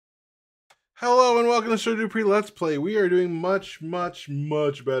Hello and welcome to Sir Dupree Let's Play. We are doing much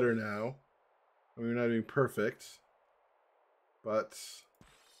better now. I mean, we're not doing perfect, but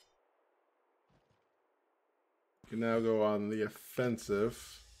we can now go on the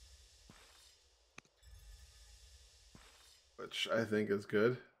offensive, which I think is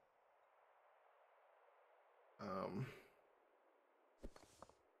good.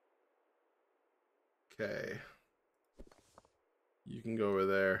 Okay. You can go over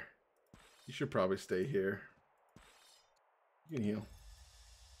there. You should probably stay here. You can heal.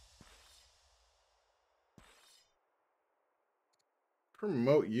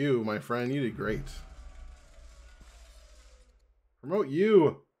 Promote you, my friend. You did great. Promote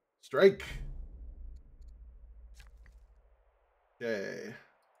you. Strike. Okay.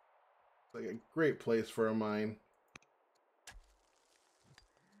 It's like a great place for a mine.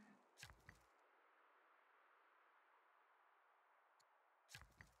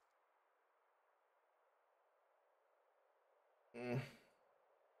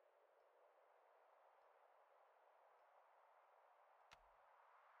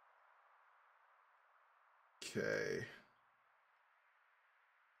 Okay.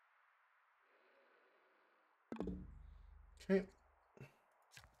 Okay.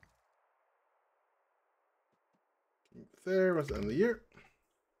 There, let's end the year.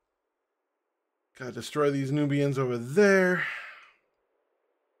 Gotta destroy these Nubians over there.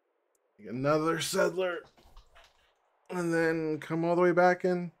 Make another settler. And then come all the way back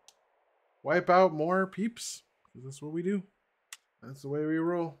and wipe out more peeps. Because that's what we do. That's the way we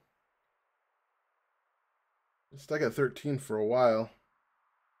roll. Been stuck at 13 for a while.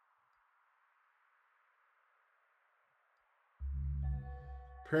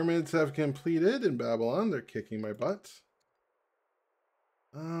 Pyramids have completed in Babylon. They're kicking my butt.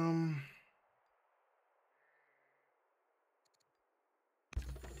 I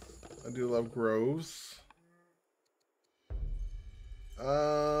do love groves.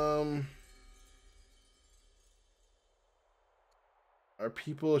 Our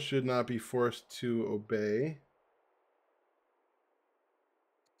people should not be forced to obey.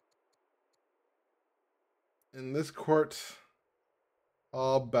 In this court,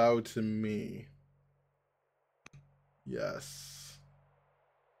 all bow to me. Yes.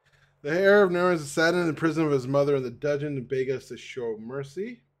 The heir of Nerys is sat in the prison of his mother in the dungeon to beg us to show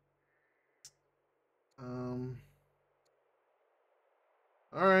mercy.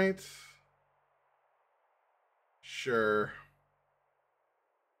 All right. Sure.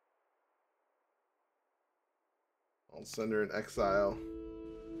 I'll send her in exile.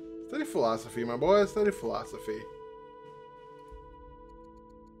 Study philosophy, my boy. Study philosophy.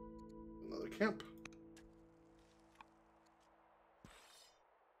 Another camp.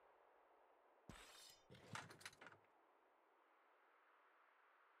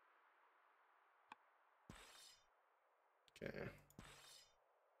 Okay.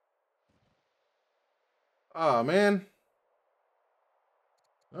 Oh, man.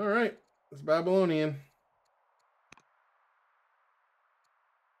 All right. It's Babylonian.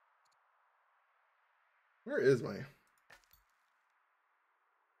 Where is my...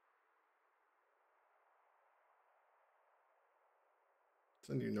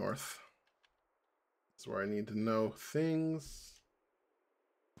 Send you north. That's where I need to know things.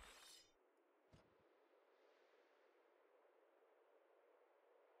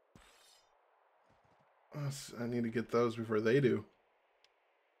 I need to get those before they do.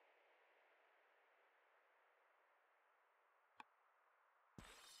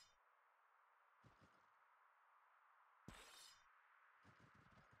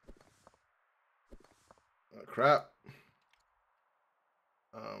 Oh, crap.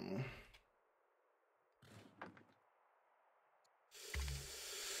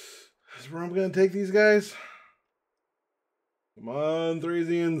 Is Rome gonna take these guys? Come on,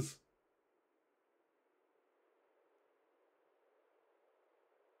 Thracians.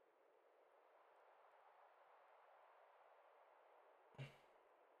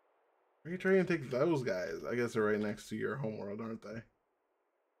 Are you trying to take those guys? I guess they're right next to your homeworld, aren't they?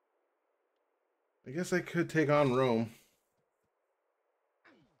 I guess I could take on Rome.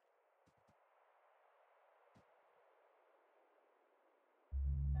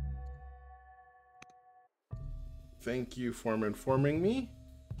 Thank you for informing me.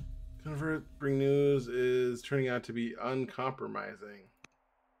 Convert Bring News is turning out to be uncompromising.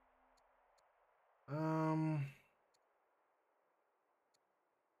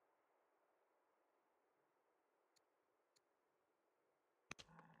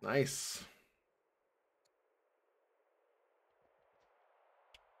 Nice.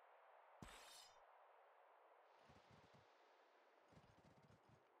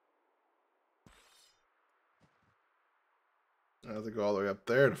 I have to go all the way up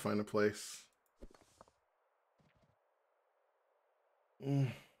there to find a place.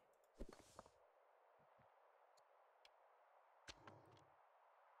 Mm.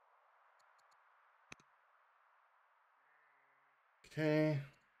 Okay.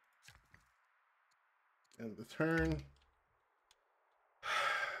 End of the turn.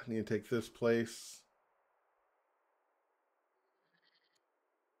 Need to take this place.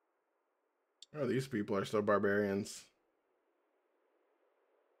 Oh, these people are still barbarians.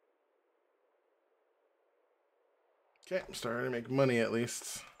 Okay, I'm starting to make money at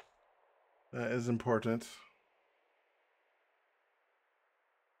least. That is important.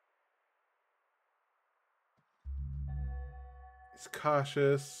 He's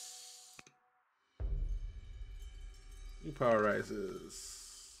cautious. New power rises.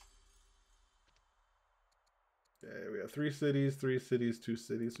 Okay, we have 3 cities, 2 cities,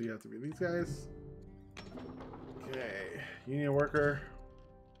 so you have to be these guys. Okay, union worker.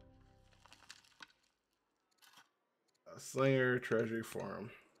 A slinger, treasury forum.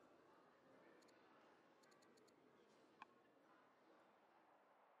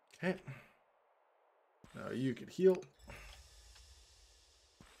 Okay. Now you could heal.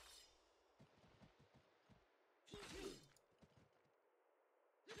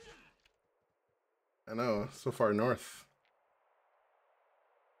 I know, so far north.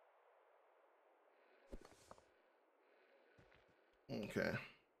 Okay.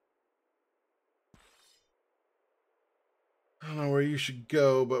 I don't know where you should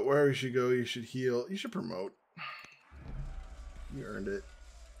go, but wherever you should go, you should heal. You should promote. You earned it.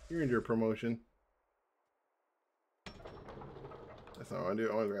 You earned your promotion. That's not what I want to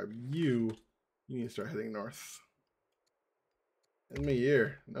do. I want to grab you. You need to start heading north. End me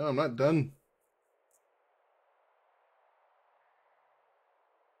year. No, I'm not done.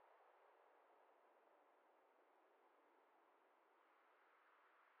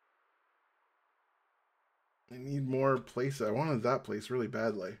 I need more places. I wanted that place really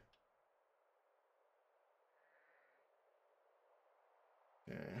badly.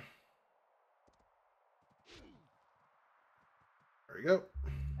 Okay. There we go.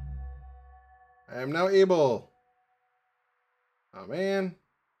 I am now able. Oh man.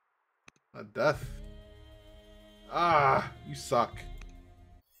 A death. Ah, you suck.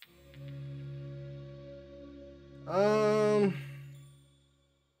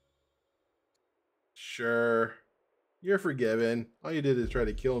 Sure. You're forgiven. All you did is try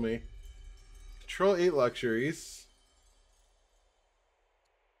to kill me. Control 8 luxuries.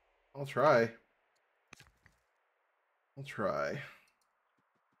 I'll try. I'll try.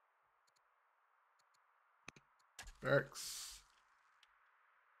 Barracks.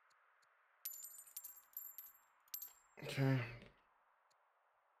 Okay.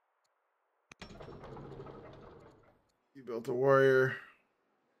 You built a warrior.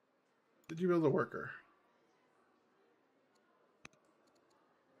 Did you build a worker?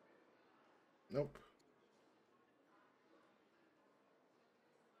 Nope.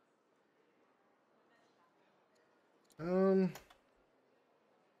 Build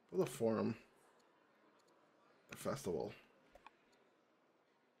a forum. A festival.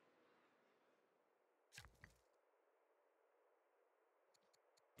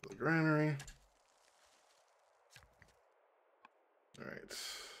 Build a granary. All right.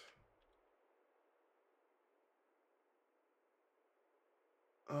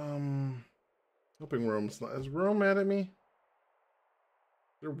 Hoping Rome's not. Is Rome mad at me?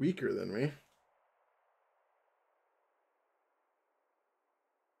 They're weaker than me.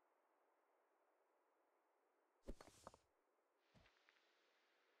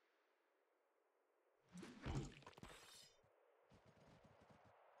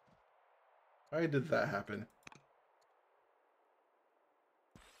 Why did that happen?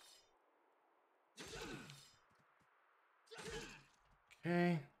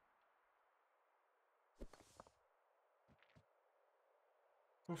 Okay.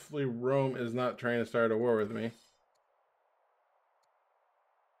 Hopefully Rome is not trying to start a war with me.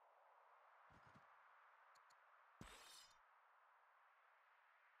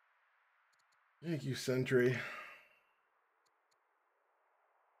 Thank you, Sentry.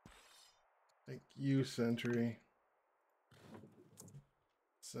 Thank you, Sentry.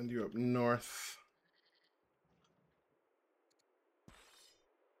 Send you up north.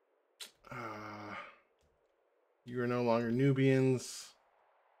 You are no longer Nubians.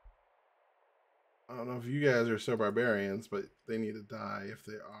 I don't know if you guys are so barbarians, but they need to die if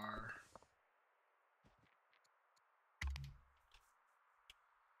they are.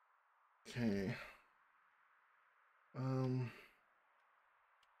 Okay.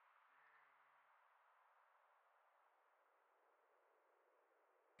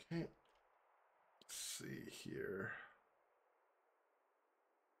 Okay. Let's see here.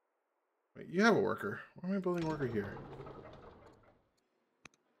 Wait, you have a worker. Why am I building a worker here?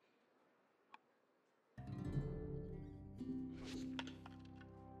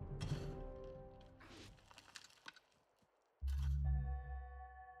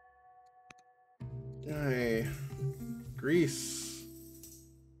 Hey, Greece.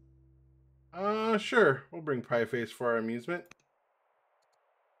 Sure. We'll bring Pie Face for our amusement.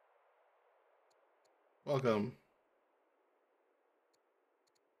 Welcome.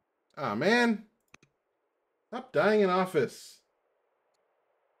 Ah, man. Stop dying in office.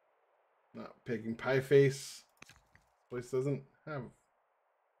 Not picking Pie Face. This place doesn't have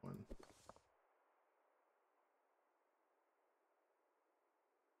one.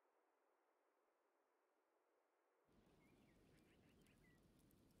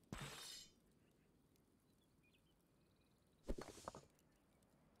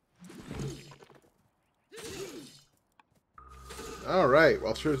 Alright,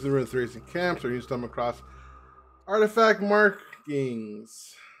 while searching the ruins of racing camps, or you stumble across artifact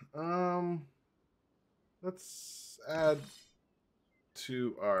markings. Let's add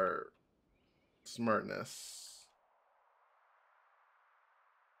to our smartness.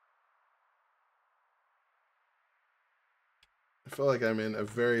 I feel like I'm in a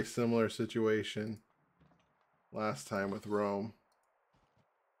very similar situation last time with Rome.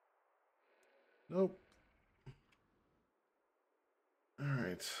 Nope. All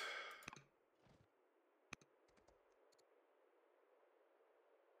right.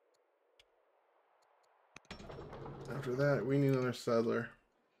 After that, we need another settler.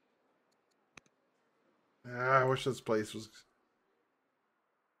 I wish this place was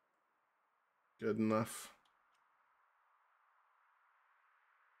good enough.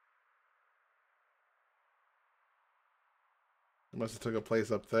 I must have took a place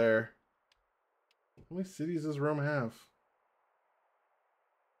up there. How many cities does Rome have?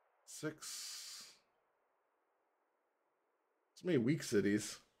 6. So many weak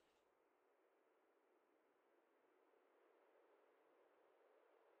cities.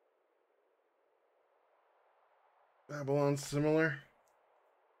 Babylon's similar.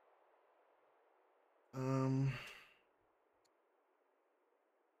 I don't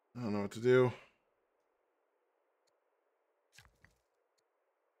know what to do.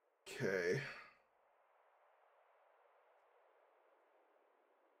 Okay.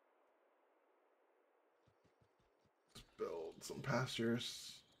 Let's build some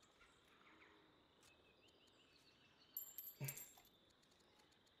pastures.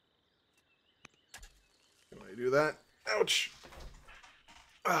 Can I do that? Ouch!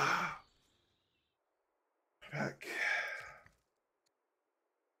 Ah. Back.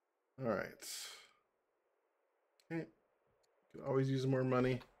 All right. Okay. Could always use more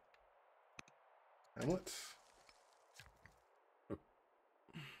money. Hamlet. What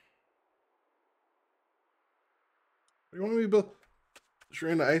do you want me to build?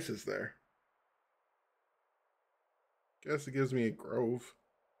 Shrine to Isis there. Guess it gives me a grove.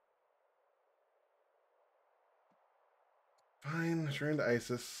 Fine, Shrine to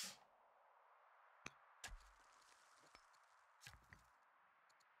Isis.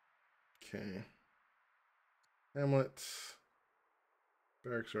 Okay. Hamlet.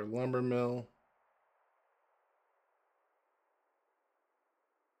 Barracks or lumber mill.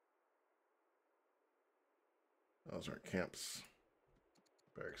 Those are camps.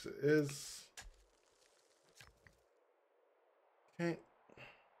 Barracks it is. Okay.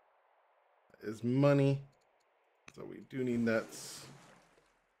 That is money. So we do need nets.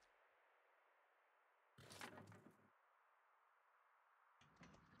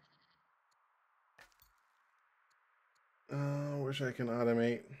 Wish I can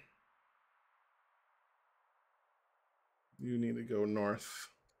automate. You need to go north.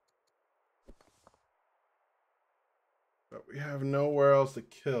 But we have nowhere else to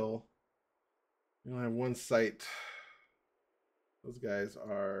kill. We only have one site. Those guys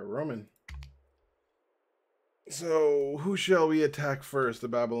are Roman. So who shall we attack first? The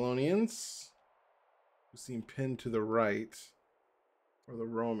Babylonians, who seem pinned to the right, or the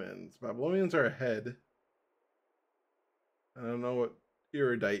Romans? Babylonians are ahead. I don't know what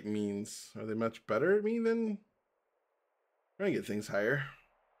erudite means. Are they much better at me than? Trying to get things higher.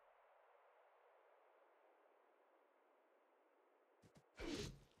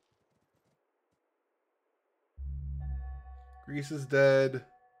 Greece is dead.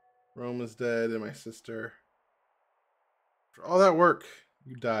 Rome is dead, and my sister. For all that work,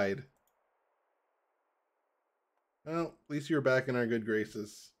 you died. Well, at least you're back in our good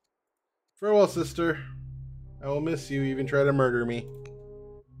graces. Farewell, sister. I will miss you, even try to murder me.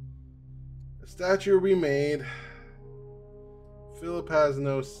 A statue will be made. Philip has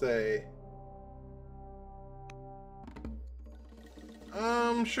no say.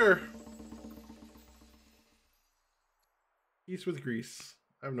 Sure. Peace with Greece.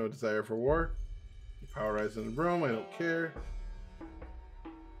 I have no desire for war. Power rise in Rome, I don't care.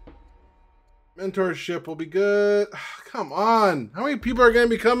 Mentorship will be good. Come on. How many people are going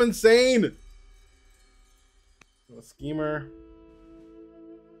to become insane? A schemer.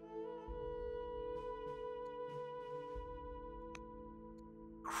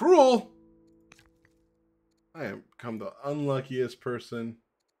 Cruel. I have become the unluckiest person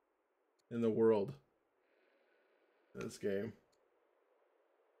in the world in this game.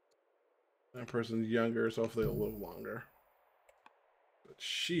 That person's younger, so hopefully they'll live longer. But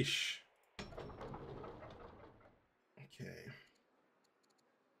sheesh. Okay.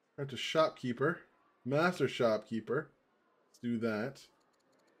 Right to shopkeeper. Master shopkeeper. Let's do that.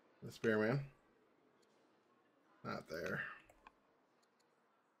 The spare man. Not there.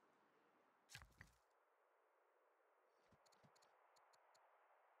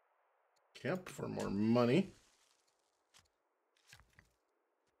 Camp for more money.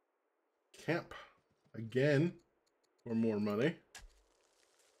 Camp again for more money.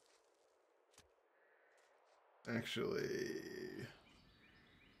 Actually,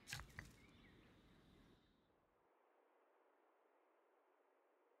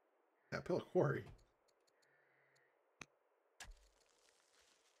 Capella Quarry.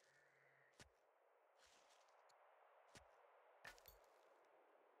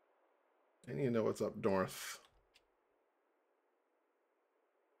 I need to know what's up north.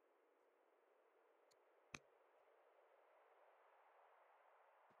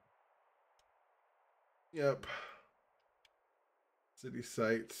 Yep. City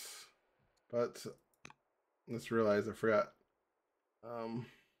sites. But let's realize I forgot.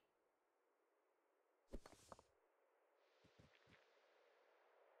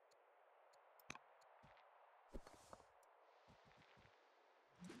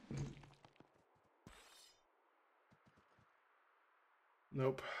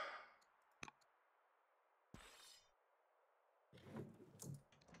 Nope.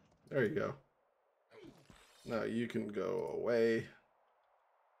 There you go. Now you can go away.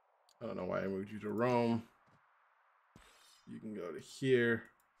 I don't know why I moved you to Rome. You can go to here.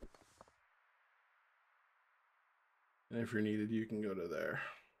 And if you're needed, you can go to there.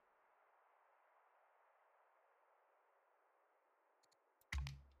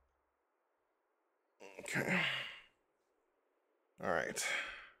 Okay. All right.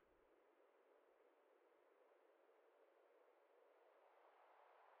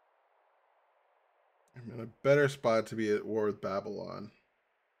 I'm in a better spot to be at war with Babylon.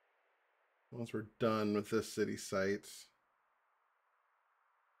 Once we're done with this city site.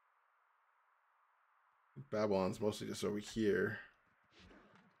 Babylon's mostly just over here.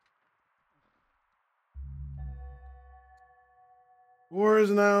 Wars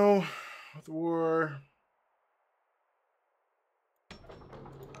now. With war.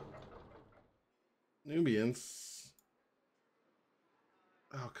 Nubians.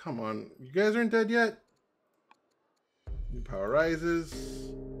 Oh, come on. You guys aren't dead yet? New power rises.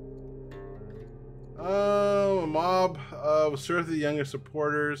 Oh, a mob of Surth the younger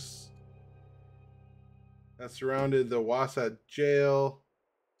supporters that surrounded the Wasat jail.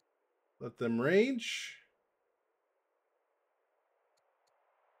 Let them rage.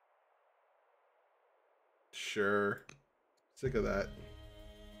 Sure. Sick of that.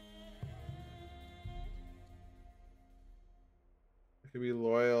 I could be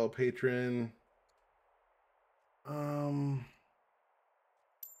loyal, patron.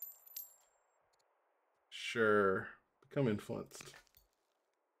 Sure. Become influenced.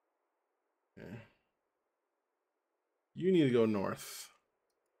 Okay. You need to go north.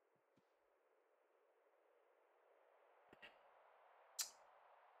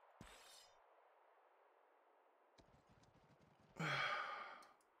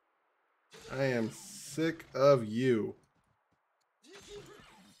 I am sick of you.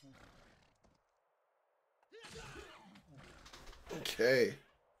 Okay.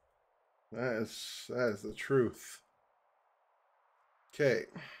 That is the truth. Okay.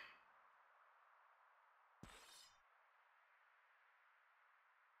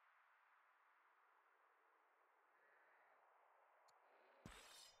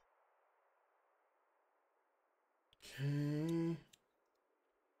 Okay.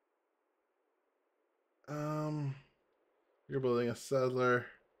 You're building a settler.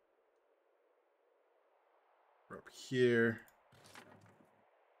 We're up here.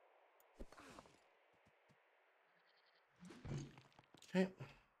 Okay.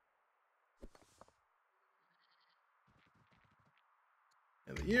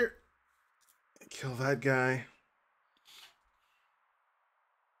 here. Kill that guy.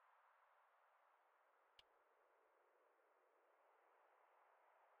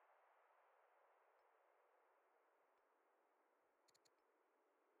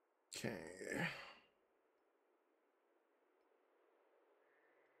 Okay.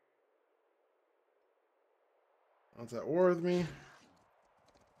 Wants at war with me.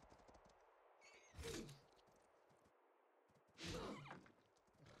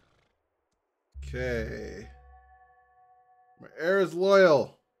 Okay. My heir is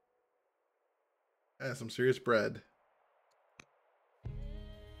loyal. That's some serious bread.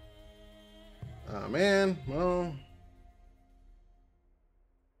 Oh man, well.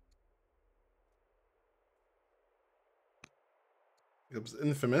 It was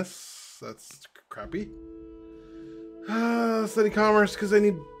infamous. That's crappy. Study commerce because I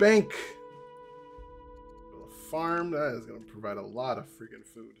need bank. A farm, that is going to provide a lot of freaking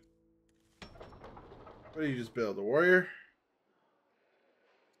food. What do you just build? A warrior?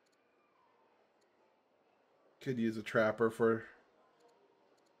 Could use a trapper for...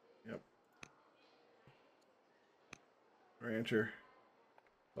 Yep. Rancher.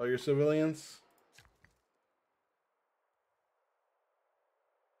 All your civilians?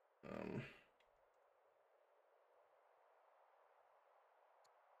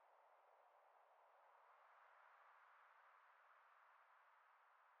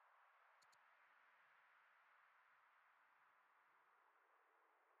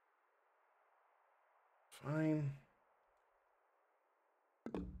 Fine.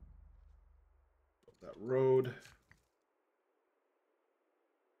 Build that road.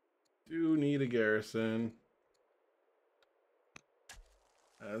 Do need a garrison.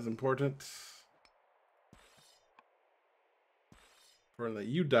 That is important. Important that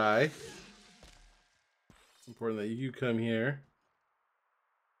you die. It's important that you come here.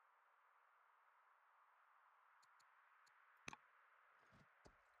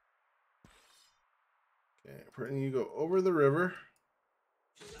 Okay, important you go over the river.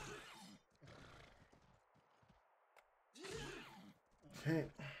 Okay.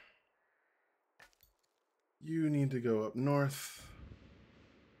 You need to go up north.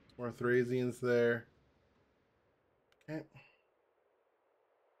 More Thracians there. Okay.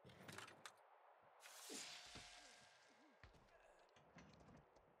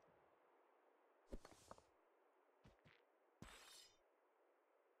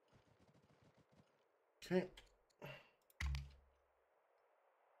 Okay.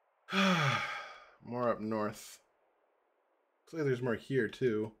 More up north. Looks like there's more here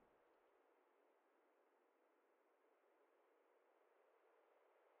too.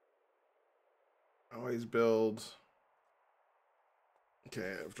 Always build.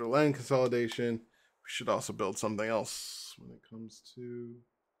 Okay, after land consolidation, we should also build something else when it comes to...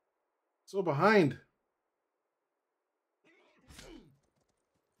 So behind.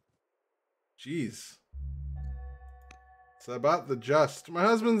 Jeez. It's about the just. My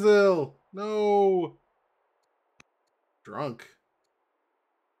husband's ill. No. Drunk.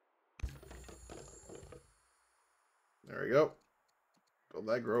 There we go. Build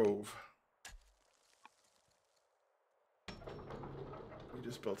that grove. We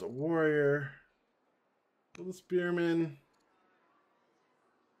just built a warrior. Build a spearman.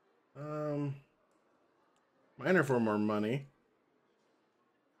 Miner for more money.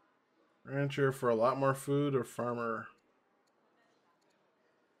 Rancher for a lot more food, or farmer.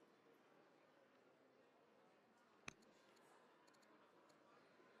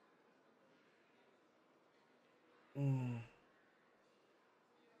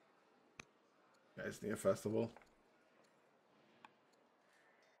 Guys need a festival.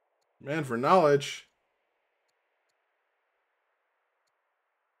 Man for knowledge.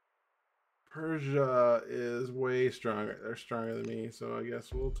 Persia is way stronger. They're stronger than me, so I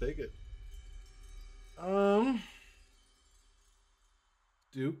guess we'll take it.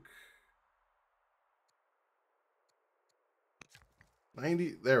 Duke.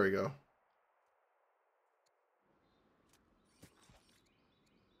 90. There we go.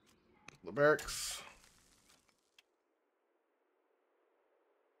 The barracks.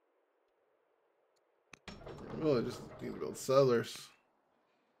 Really just need to build settlers.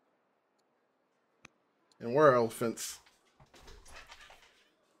 And we're elephants.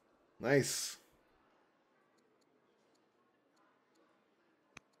 Nice.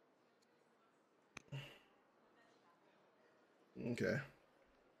 Okay.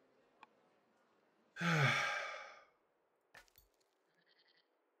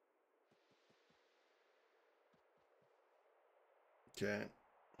 Okay.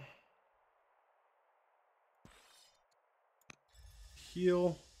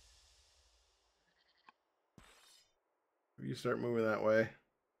 heal. You start moving that way.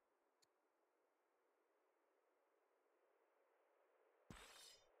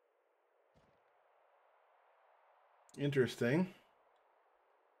 Interesting.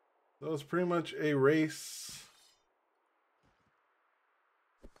 That was pretty much a race.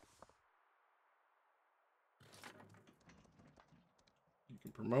 You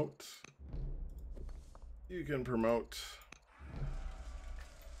can promote. You can promote.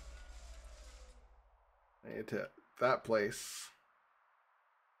 I need to that place.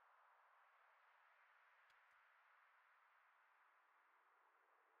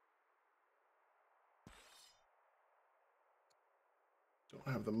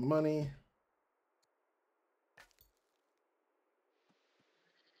 Don't have the money.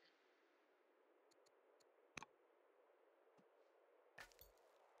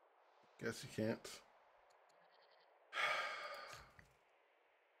 Guess you can't.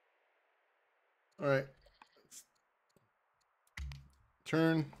 All right.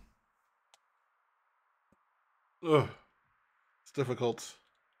 Turn. Ugh. It's difficult.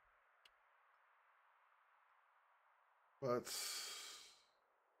 But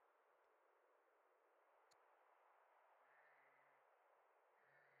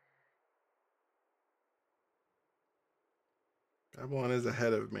Babylon is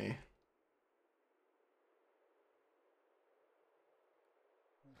ahead of me.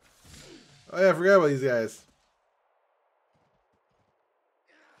 Oh yeah, I forgot about these guys.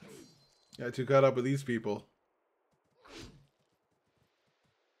 Got too caught up with these people.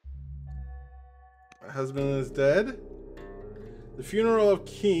 My husband is dead. The funeral of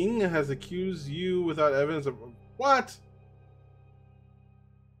King has accused you without evidence of what?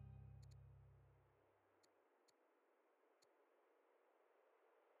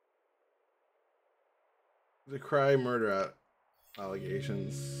 Decry murder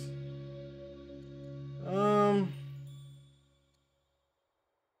allegations.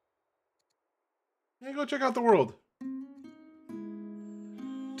 Yeah, go check out the world.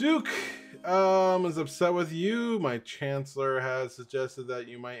 Duke is upset with you. My chancellor has suggested that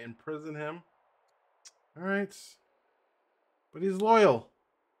you might imprison him. All right. But he's loyal.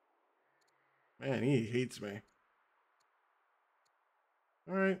 Man, he hates me.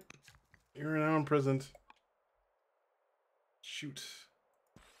 All right. You're now imprisoned. Shoot.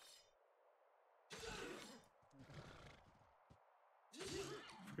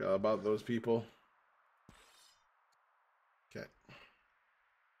 Forgot about those people. Okay.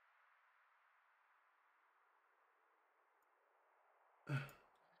 Let's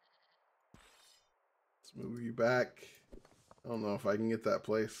move you back. I don't know if I can get that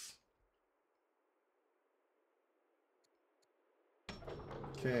place.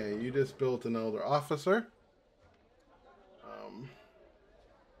 Okay, you just built an elder officer.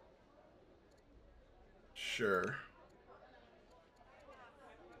 Sure.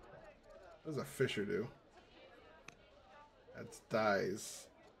 What does a fisher do? That's dies.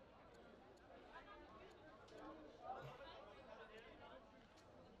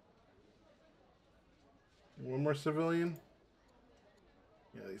 One more civilian?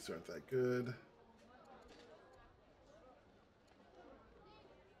 Yeah, these aren't that good.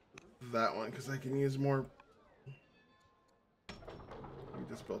 That one, because I can use more. We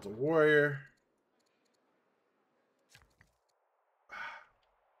just built a warrior.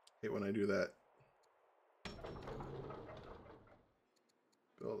 Hate when I do that.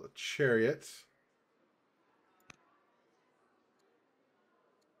 Build a chariot.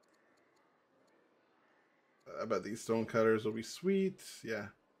 I bet these stone cutters will be sweet. Yeah,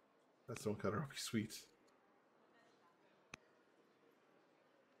 that stone cutter will be sweet.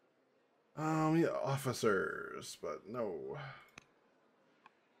 Yeah, officers, but no.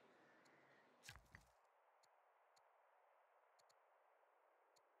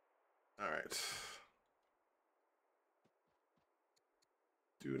 All right.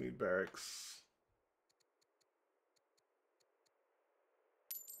 Do need barracks.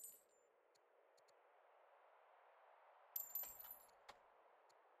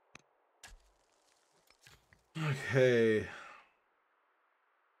 Okay.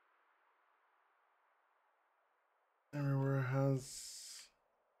 Everywhere has.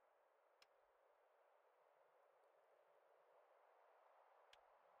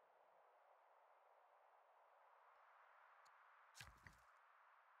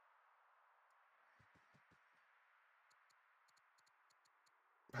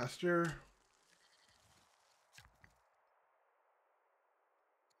 Pasture.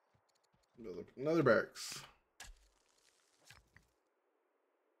 Build another barracks.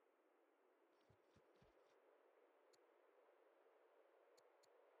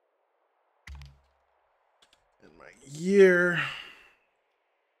 year.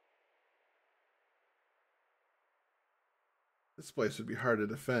 This place would be hard to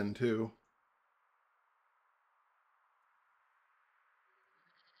defend, too.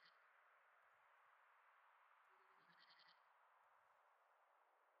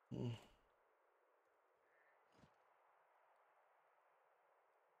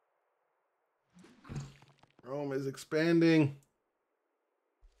 Rome is expanding.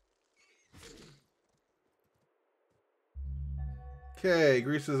 Okay,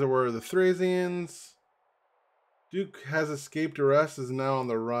 Greece is aware of the Thracians. Duke has escaped arrest, is now on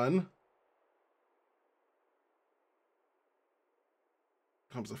the run.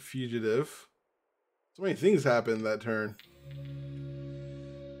 Becomes a fugitive. So many things happened that turn.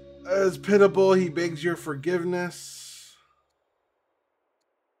 As pitiable, he begs your forgiveness.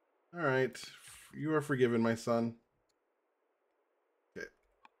 All right, you are forgiven, my son. Okay.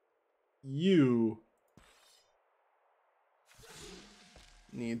 You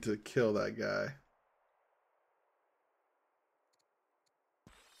need to kill that guy.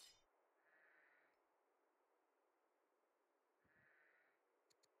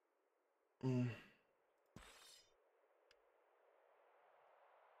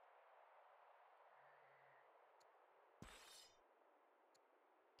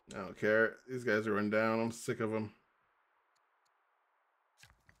 I don't care. These guys are run down. I'm sick of them.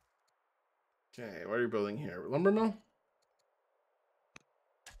 Okay, what are you building here? Lumber mill?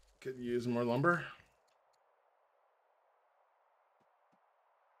 Could use more lumber.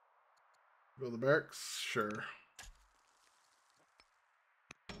 Build the barracks? Sure.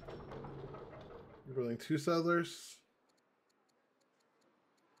 You're building 2 settlers.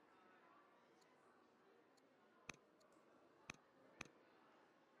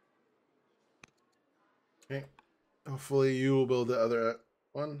 Okay. Hopefully you will build the other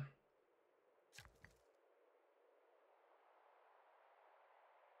one.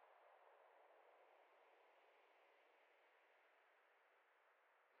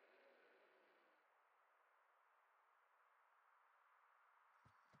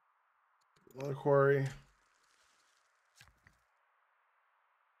 Another quarry.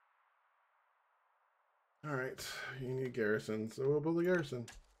 All right, you need a garrison, so we'll build a garrison.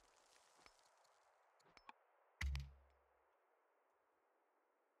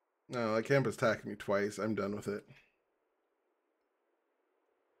 No, that camp has attacked me twice. I'm done with it.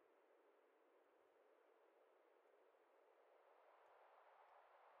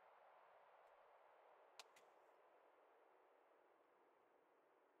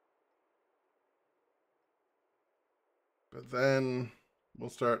 But then we'll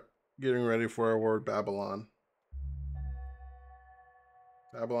start getting ready for our war with Babylon.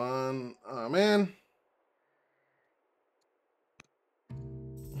 Babylon, oh man.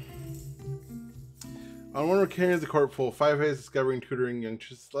 On one carrying the court full, 5 days discovering, tutoring young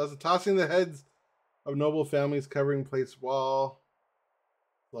Chislas, tossing the heads of noble families, covering place wall,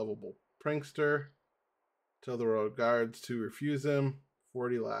 lovable prankster, tell the royal guards to refuse him,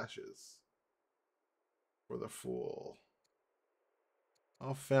 40 lashes for the fool.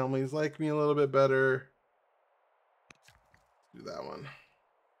 All families like me a little bit better. Do that one.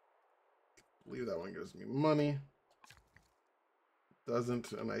 I believe that one gives me money.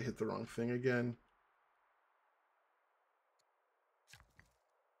 Doesn't, and I hit the wrong thing again.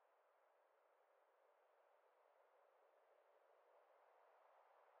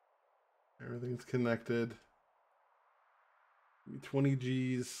 Everything's connected. 20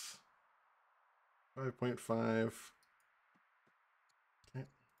 G's. 5.5. Okay.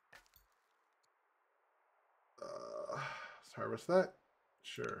 Let's harvest that.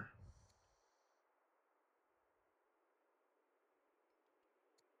 Sure.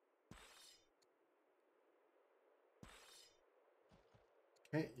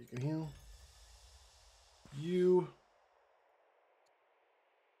 Okay, you can heal. You.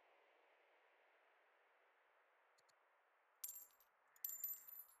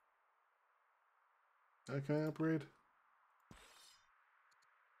 How can I upgrade?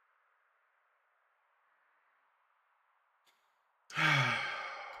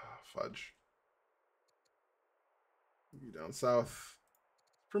 Fudge. You down south.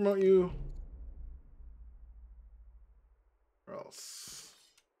 Promote you. Or else.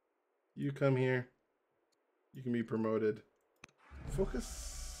 You come here. You can be promoted.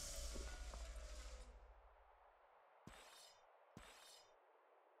 Focus.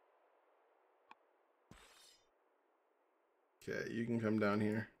 Okay, you can come down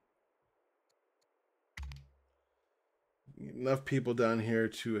here. Enough people down here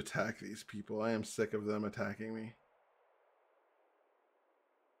to attack these people. I am sick of them attacking me.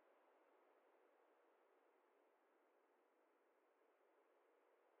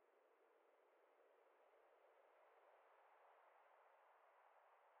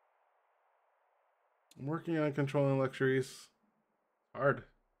 I'm working on controlling luxuries. Hard.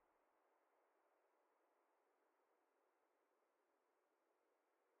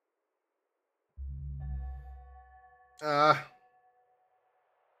 Ah.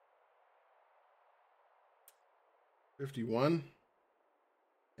 51.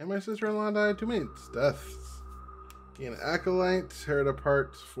 And my sister-in-law died 2 minutes. Deaths. Gain acolyte, tear it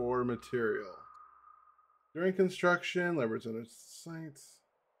apart for material. During construction, leverage under sites.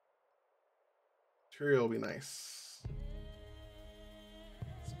 Material will be nice.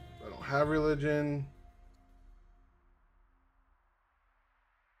 I don't have religion.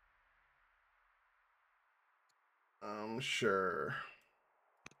 Sure.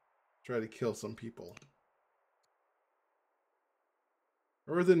 Try to kill some people.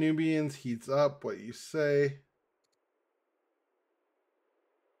 Or the Nubians heats up what you say.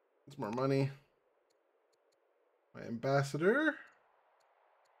 It's more money. My ambassador.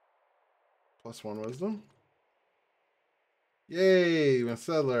 +1 wisdom. Yay, my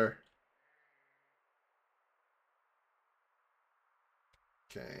settler.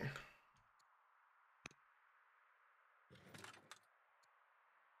 Okay.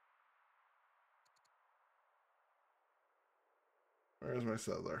 Where's my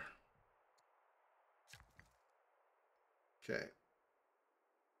settler? Okay.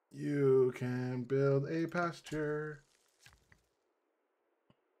 You can build a pasture.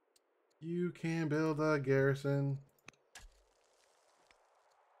 You can build a garrison.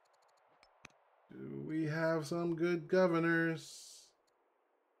 Do we have some good governors?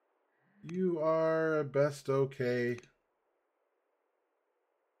 You are best okay.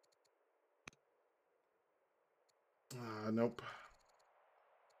 Nope.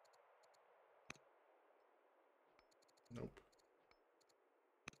 Nope.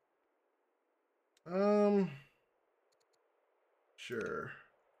 Sure.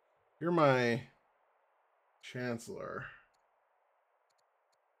 You're my chancellor.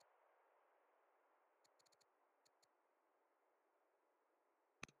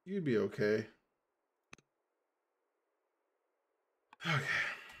 You'd be okay. Okay.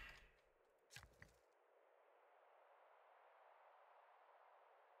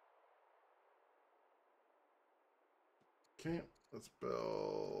 Okay, let's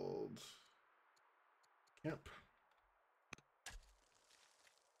build camp.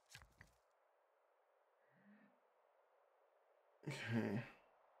 Okay.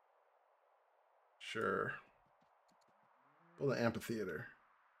 Sure. Build an amphitheater.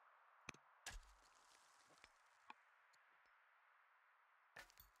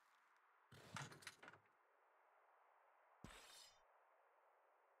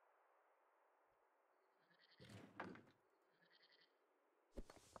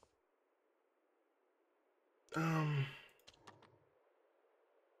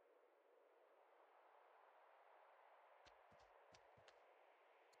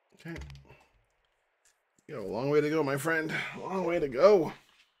 Okay. You got a long way to go, my friend. A long way to go.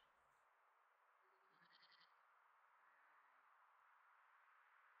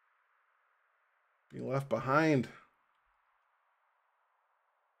 Being left behind.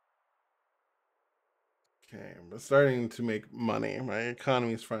 Okay, I'm starting to make money. My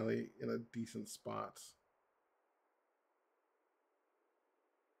economy is finally in a decent spot.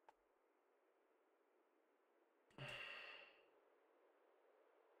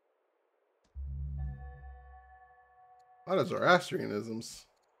 A lot of Zoroastrianisms.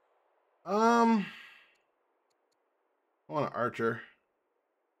 I want an archer.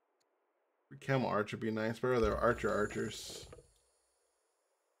 Camel archer would be nice, but they're archers.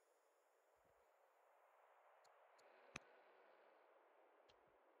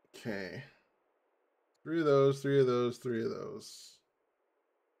 Okay. 3 of those, 3 of those, 3 of those.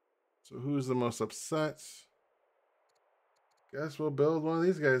 So who's the most upset? Guess we'll build one of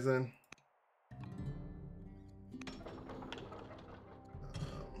these guys then.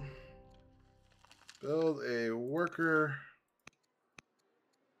 Build a worker.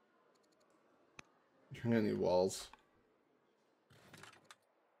 You're gonna need walls.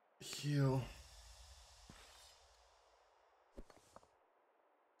 Heal.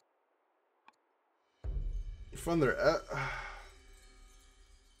 Fund their.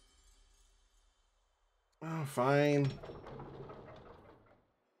 Oh, fine.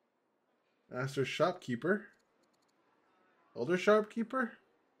 Master shopkeeper. Elder shopkeeper.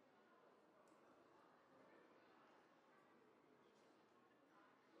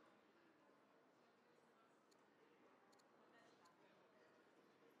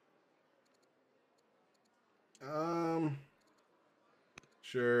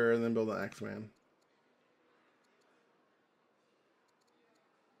 Sure, and then build an Axeman.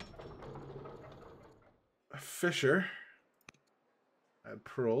 Fisher. Add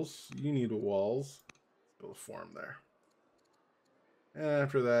pearls. You need walls. Build a farm there. And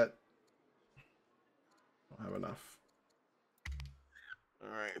after that, I'll have enough. All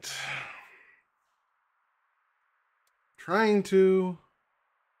right. Trying to.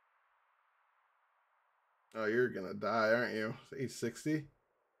 Oh, you're gonna die, aren't you? 860.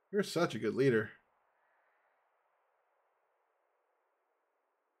 You're such a good leader.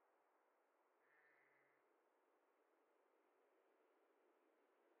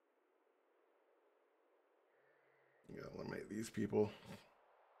 You gotta eliminate these people.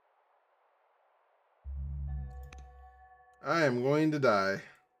 I am going to die.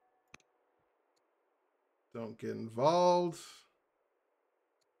 Don't get involved.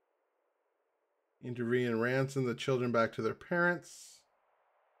 Intervene and ransom the children back to their parents.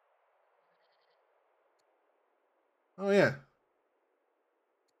 Oh, yeah.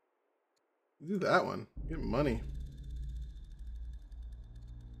 Do that one. Get money.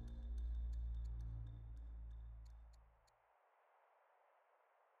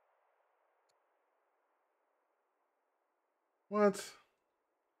 What?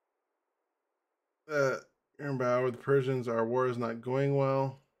 Remember with the Persians, our war is not going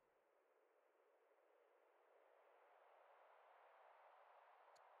well.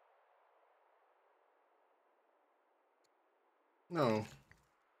 No.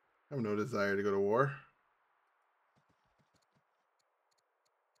 I have no desire to go to war.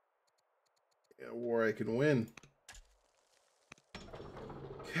 Yeah, war I can win.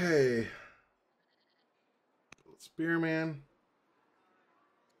 Okay. Build Spearman.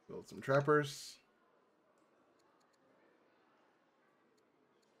 Build some trappers.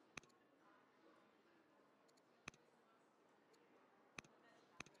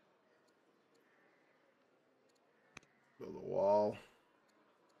 Build a wall.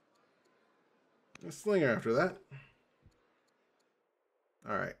 A slinger after that.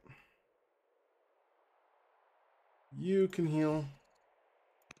 Alright. You can heal.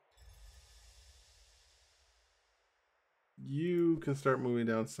 You can start moving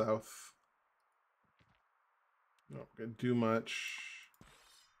down south. Not gonna do much.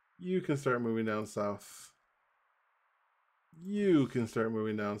 You can start moving down south. You can start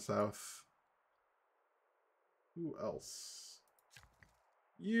moving down south. Who else?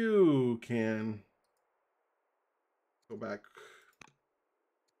 You can go back.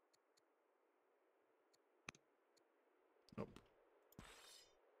 Nope.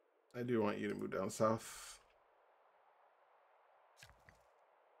 I do want you to move down south.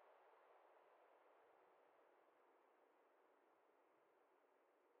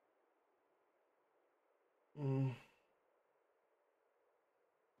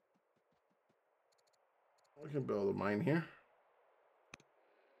 We can build a mine here.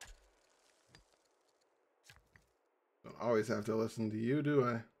 Don't always have to listen to you, do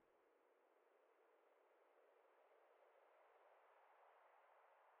I?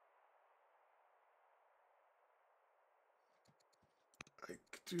 I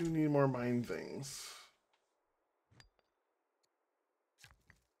do need more mine things.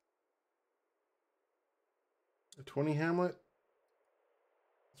 A 20 hamlet?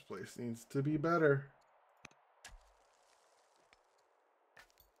 This place needs to be better.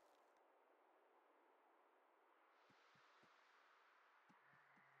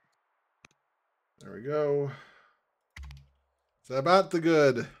 There we go. It's about the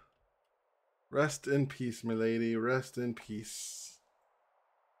good. Rest in peace, my lady. Rest in peace.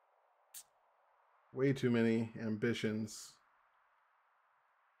 Way too many ambitions.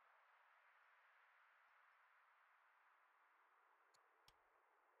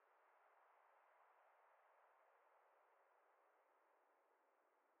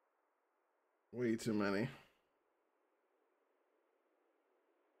 Way too many.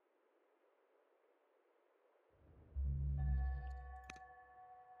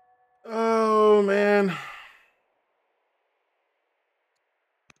 Oh, man.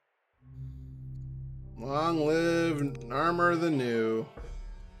 Long live Narmer the New.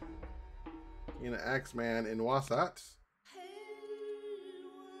 In Axeman in Wasat.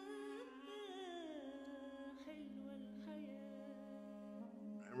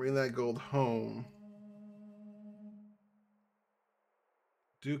 Bring that gold home.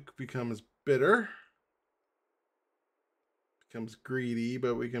 Duke becomes bitter. Becomes greedy,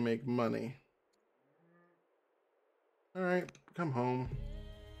 but we can make money. Alright, come home.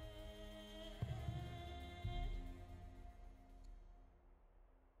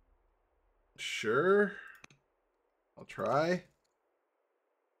 Sure. I'll try.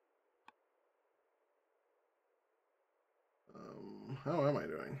 How am I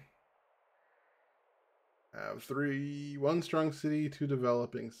doing? Have 3, 1 strong city, 2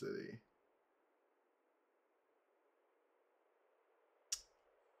 developing city.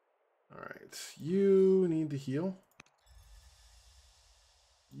 Alright, you need to heal.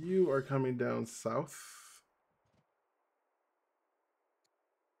 You are coming down south.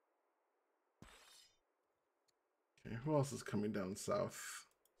 Okay, who else is coming down south?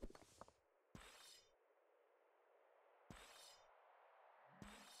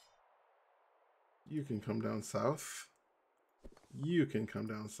 You can come down south. You can come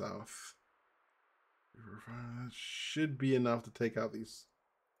down south. That should be enough to take out these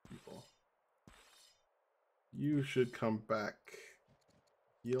people. You should come back.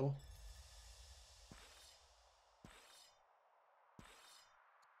 Heal.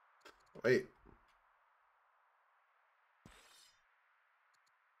 Wait.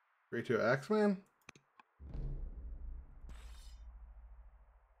 Great to Axeman?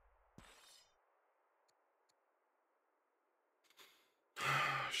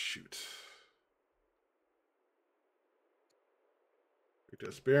 Shoot. Great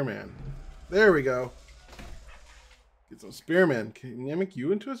to Spearman. There we go. Get some Spearman. Can I make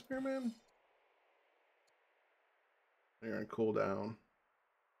you into a Spearman? You're on cooldown.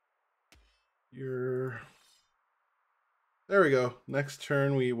 You're... There we go. Next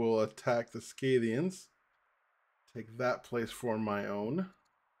turn we will attack the Scythians. Take that place for my own.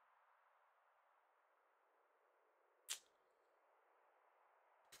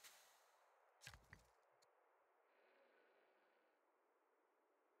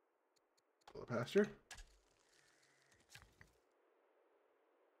 Pasture.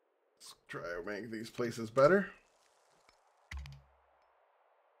 Let's try to make these places better.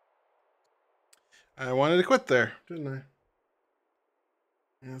 I wanted to quit there, didn't I?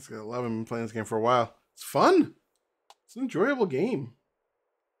 Yeah, it's got 11. Been playing this game for a while. It's fun. It's an enjoyable game.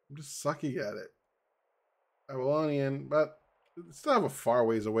 I'm just sucky at it. Avalonian, but I still have a far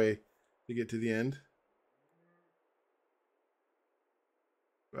ways away to get to the end.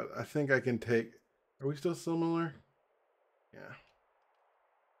 But I think I can take... Are we still similar? Yeah.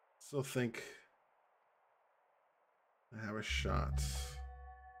 Still think I have a shot.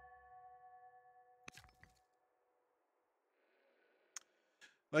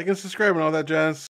 Like and subscribe and all that jazz.